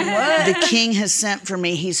 The king has sent for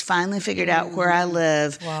me. He's finally figured out where I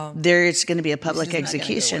live. There's going to be a public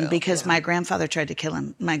execution because my grandfather tried to kill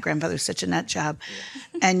him. My grandfather's such a nut job.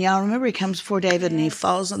 And y'all remember he comes before David and he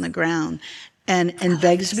falls on the ground and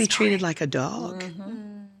begs to be treated like a dog.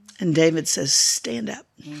 And David says, stand up.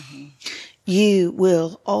 You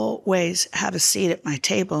will always have a seat at my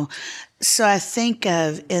table. So I think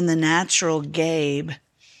of in the natural Gabe,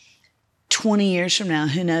 20 years from now,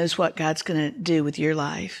 who knows what God's going to do with your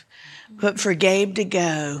life. But for Gabe to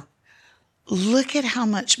go, look at how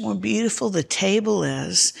much more beautiful the table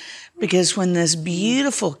is. Because when this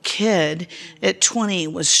beautiful kid at 20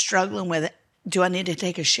 was struggling with, do I need to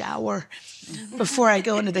take a shower before I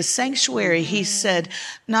go into the sanctuary? He said,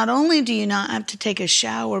 not only do you not have to take a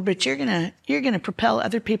shower, but you're gonna propel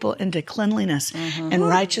other people into cleanliness and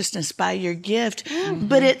righteousness by your gift.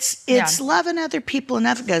 But it's loving other people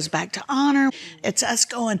enough. It goes back to honor. It's us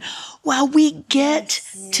going, well, we get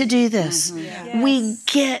to do this. We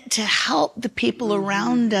get to help the people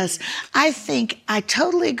around us. I think I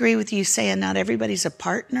totally agree with you saying not everybody's a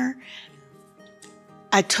partner.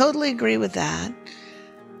 I totally agree with that,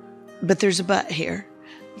 but there's a but here.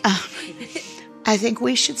 I think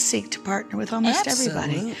we should seek to partner with almost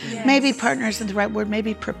everybody. Maybe partner isn't the right word,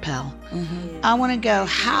 maybe propel. I want to go,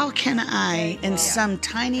 how can I, in some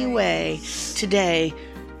tiny way today,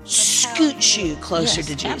 scoot you closer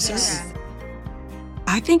to Jesus?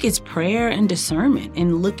 I think it's prayer and discernment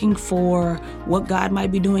and looking for what God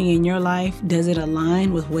might be doing in your life. Does it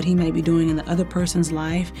align with what he might be doing in the other person's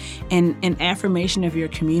life? And an affirmation of your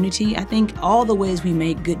community. I think all the ways we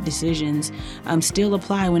make good decisions still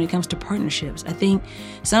apply when it comes to partnerships. I think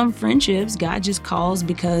some friendships God just calls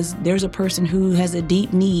because there's a person who has a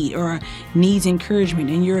deep need or needs encouragement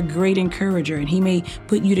and you're a great encourager and he may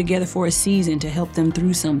put you together for a season to help them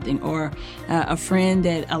through something, or a friend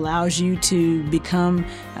that allows you to become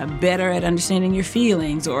better at understanding your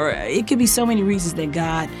feelings, or it could be so many reasons that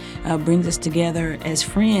God brings us together as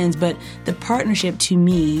friends. But the partnership to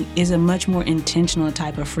me is a much more intentional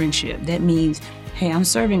type of friendship. That means, hey, I'm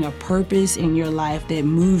serving a purpose in your life that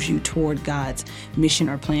moves you toward God's mission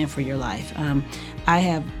or plan for your life. I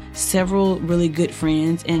have several really good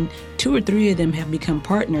friends, and 2 or 3 of them have become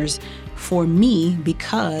partners for me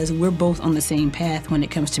because we're both on the same path when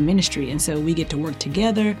it comes to ministry. And so we get to work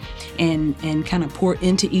together and kind of pour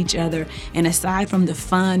into each other. And aside from the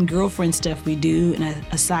fun girlfriend stuff we do, and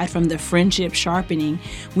aside from the friendship sharpening,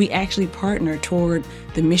 we actually partner toward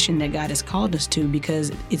the mission that God has called us to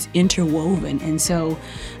because it's interwoven. And so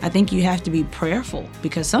I think you have to be prayerful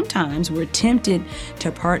because sometimes we're tempted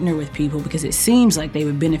to partner with people because it seems like they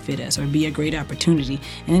would benefit us or be a great opportunity.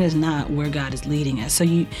 And it is not where God is leading us. So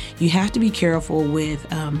you have to be careful with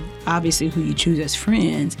obviously who you choose as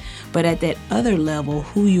friends, but at that other level,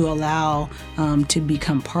 who you allow to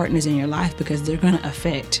become partners in your life, because they're going to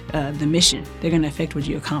affect the mission. They're going to affect what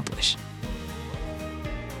you accomplish.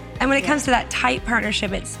 And when it comes to that tight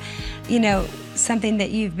partnership, it's, something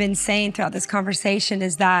that you've been saying throughout this conversation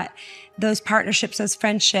is that those partnerships, those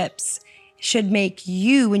friendships should make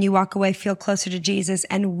you, when you walk away, feel closer to Jesus,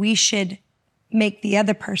 and we should make the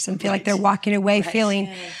other person feel like they're walking away feeling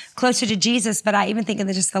closer to Jesus. But I even think in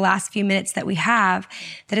just the last few minutes that we have,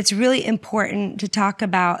 that it's really important to talk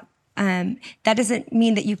about that doesn't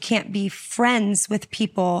mean that you can't be friends with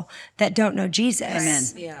people that don't know Jesus. Amen.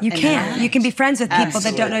 Yeah. You can. You can be friends with people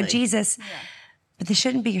that don't know Absolutely. Jesus. But they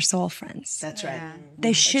shouldn't be your soul friends. That's right.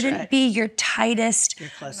 They shouldn't be your tightest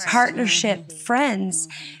closest. partnership friends,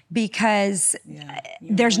 because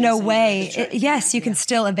there's no way. Yes, you can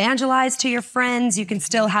still evangelize to your friends. You can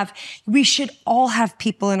still have, we should all have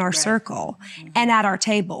people in our circle and at our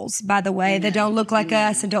tables, by the way, that don't look like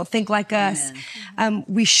us and don't think like us.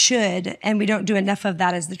 We should, and we don't do enough of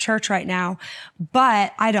that as the church right now.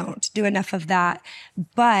 But I don't do enough of that.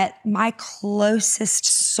 But my closest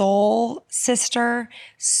soul sister,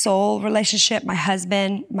 soul relationship, my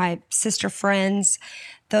husband, my sister friends,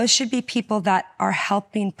 those should be people that are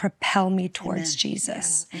helping propel me towards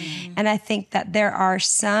Jesus. And I think that there are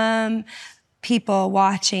some people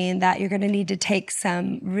watching that you're going to need to take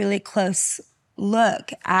some really close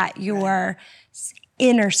look at your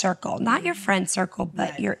inner circle, not your friend circle,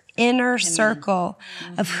 but your inner circle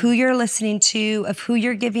of who you're listening to, of who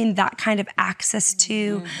you're giving that kind of access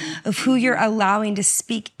to, of who you're allowing to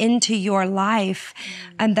speak into your life,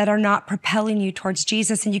 and that are not propelling you towards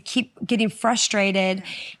Jesus. And you keep getting frustrated,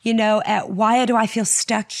 at why do I feel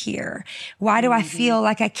stuck here? Why do I feel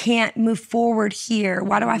like I can't move forward here?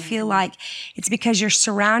 Why do I feel like it's because you're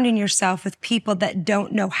surrounding yourself with people that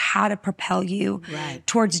don't know how to propel you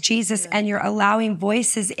towards Jesus, and you're allowing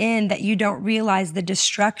voices in that you don't realize the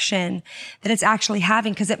destruction that it's actually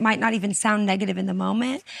having, because it might not even sound negative in the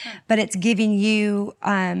moment, but it's giving you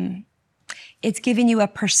a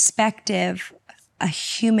perspective, a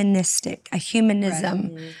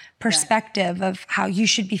humanism perspective of how you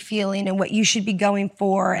should be feeling and what you should be going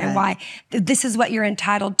for, and why this is what you're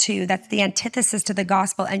entitled to. That's the antithesis to the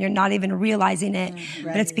gospel, and you're not even realizing it.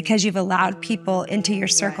 But it's because you've allowed people into your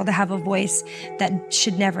circle to have a voice that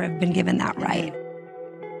should never have been given that right.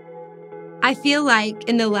 I feel like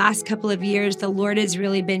in the last couple of years, the Lord has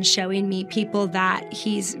really been showing me people that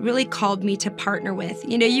He's really called me to partner with.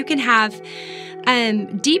 You can have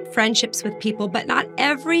deep friendships with people, but not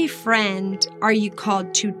every friend are you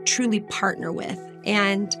called to truly partner with.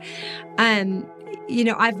 And,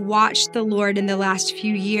 I've watched the Lord in the last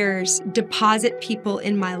few years deposit people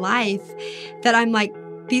in my life that I'm like,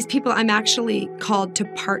 these people I'm actually called to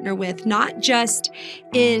partner with, not just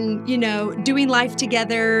in, doing life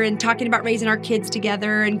together and talking about raising our kids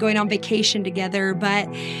together and going on vacation together, but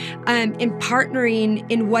in partnering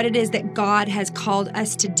in what it is that God has called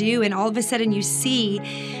us to do. And all of a sudden you see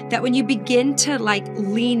that when you begin to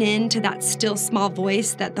lean into that still small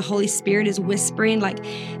voice that the Holy Spirit is whispering,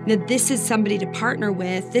 that this is somebody to partner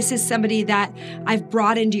with. This is somebody that I've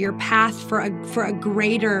brought into your path for a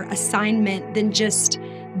greater assignment than just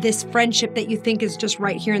this friendship that you think is just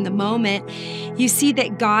right here in the moment. You see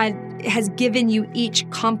that God has given you each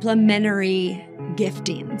complementary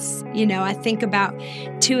giftings. I think about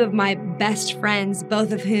two of my best friends,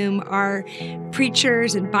 both of whom are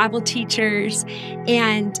preachers and Bible teachers,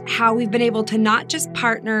 and how we've been able to not just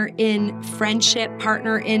partner in friendship,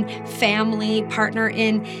 partner in family, partner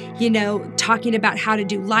in, talking about how to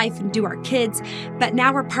do life and do our kids, but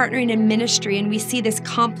now we're partnering in ministry, and we see this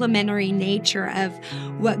complementary nature of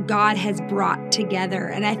what God has brought together.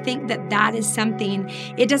 And I think that is something,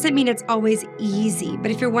 it doesn't mean it's always easy,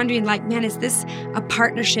 but if you're wondering man, is this a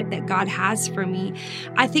partnership that God has for me?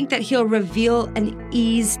 I think that He'll reveal an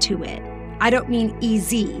ease to it. I don't mean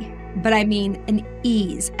easy, but I mean an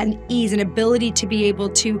ease, an ability to be able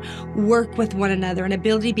to work with one another, an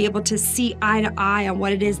ability to be able to see eye to eye on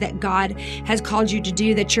what it is that God has called you to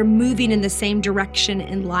do, that you're moving in the same direction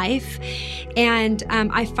in life. And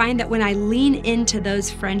I find that when I lean into those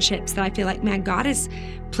friendships, that I feel like, man, God has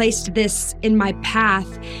placed this in my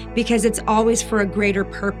path because it's always for a greater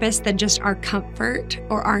purpose than just our comfort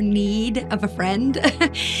or our need of a friend.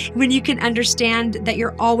 When you can understand that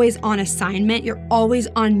you're always on assignment, you're always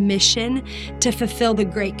on mission to fulfill the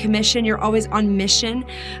Great Commission, you're always on mission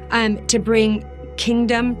to bring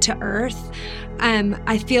kingdom to earth.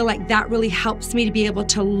 I feel like that really helps me to be able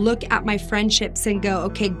to look at my friendships and go,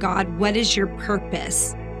 okay, God, what is your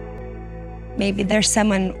purpose? Maybe there's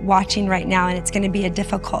someone watching right now and it's going to be a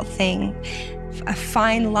difficult thing, a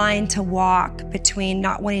fine line to walk between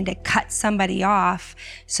not wanting to cut somebody off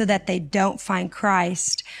so that they don't find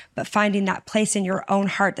Christ, but finding that place in your own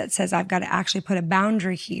heart that says, I've got to actually put a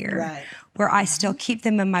boundary here where I still keep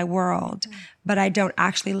them in my world, but I don't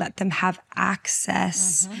actually let them have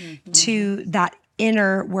access to that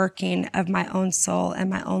inner working of my own soul and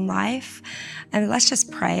my own life. And let's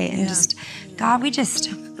just pray and just, God,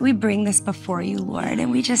 we bring this before you, Lord,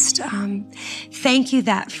 and we just thank you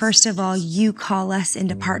that, first of all, you call us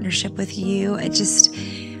into partnership with you.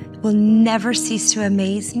 will never cease to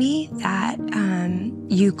amaze me that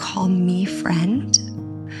you call me friend,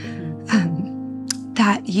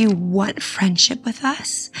 that you want friendship with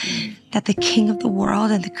us, that the King of the world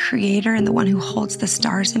and the Creator and the one who holds the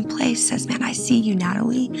stars in place says, man, I see you,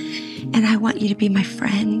 Natalie, and I want you to be my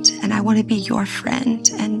friend, and I want to be your friend.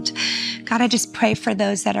 And God, I just pray for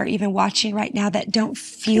those that are even watching right now that don't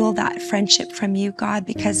feel that friendship from you, God,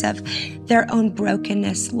 because of their own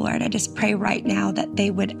brokenness, Lord. I just pray right now that they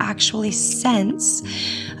would actually sense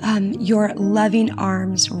your loving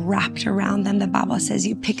arms wrapped around them. The Bible says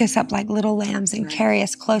you pick us up like little lambs and carry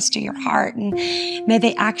us close to your heart. And may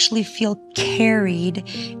they actually feel carried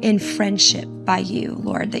in friendship by you,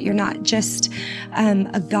 Lord, that you're not just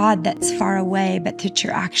a God that's far away, but that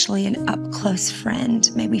you're actually an up-close friend.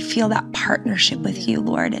 May we feel that partnership with you,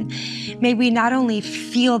 Lord. And may we not only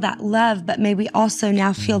feel that love, but may we also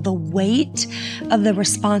now feel the weight of the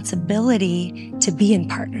responsibility to be in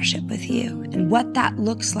partnership with you and what that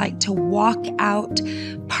looks like to walk out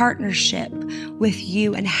partnership with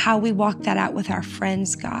you and how we walk that out with our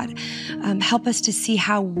friends, God. Help us to see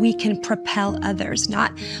how we can propel others,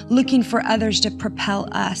 not looking for others to propel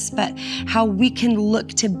us, but how we can look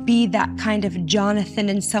to be that kind of Jonathan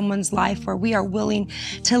in someone's life where we are willing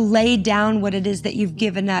to lay down what it is that you've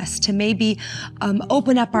given us, to maybe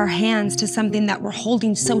open up our hands to something that we're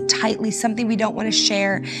holding so tightly, something we don't want to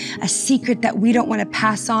share, a secret that we don't want to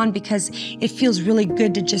pass on because it feels really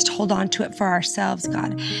good to just hold on to it for ourselves,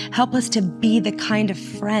 God. Help us to be the kind of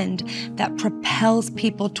friend that propels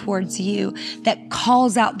people towards you, that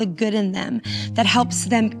calls out the good in them, that helps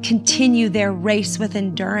them continue their race with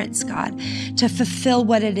endurance, God, to fulfill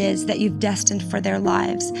what it is that you've destined for their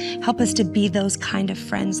lives. Help us to be those kind of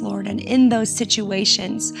friends, Lord. And in those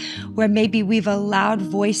situations where maybe we've allowed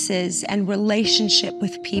voices and relationship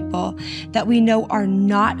with people that we know are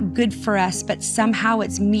not good for us, but somehow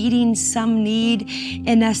it's meeting some need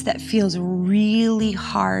in us that feels really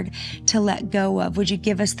hard to let go of. Would you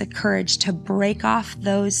give us the courage to break off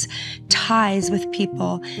those ties with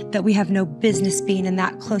people that we have no business being in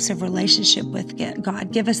that close of relationship with,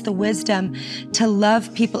 God? Give us the wisdom to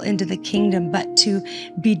love people into the kingdom, but to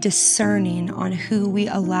be discerning on who we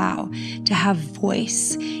allow to have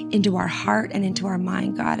voice into our heart and into our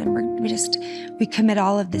mind, God. And we commit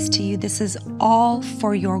all of this to you. This is all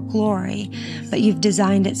for your glory, but you've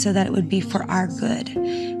designed it so that it would be for our good.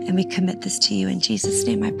 And we commit this to you. In Jesus'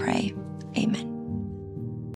 name I pray. Amen.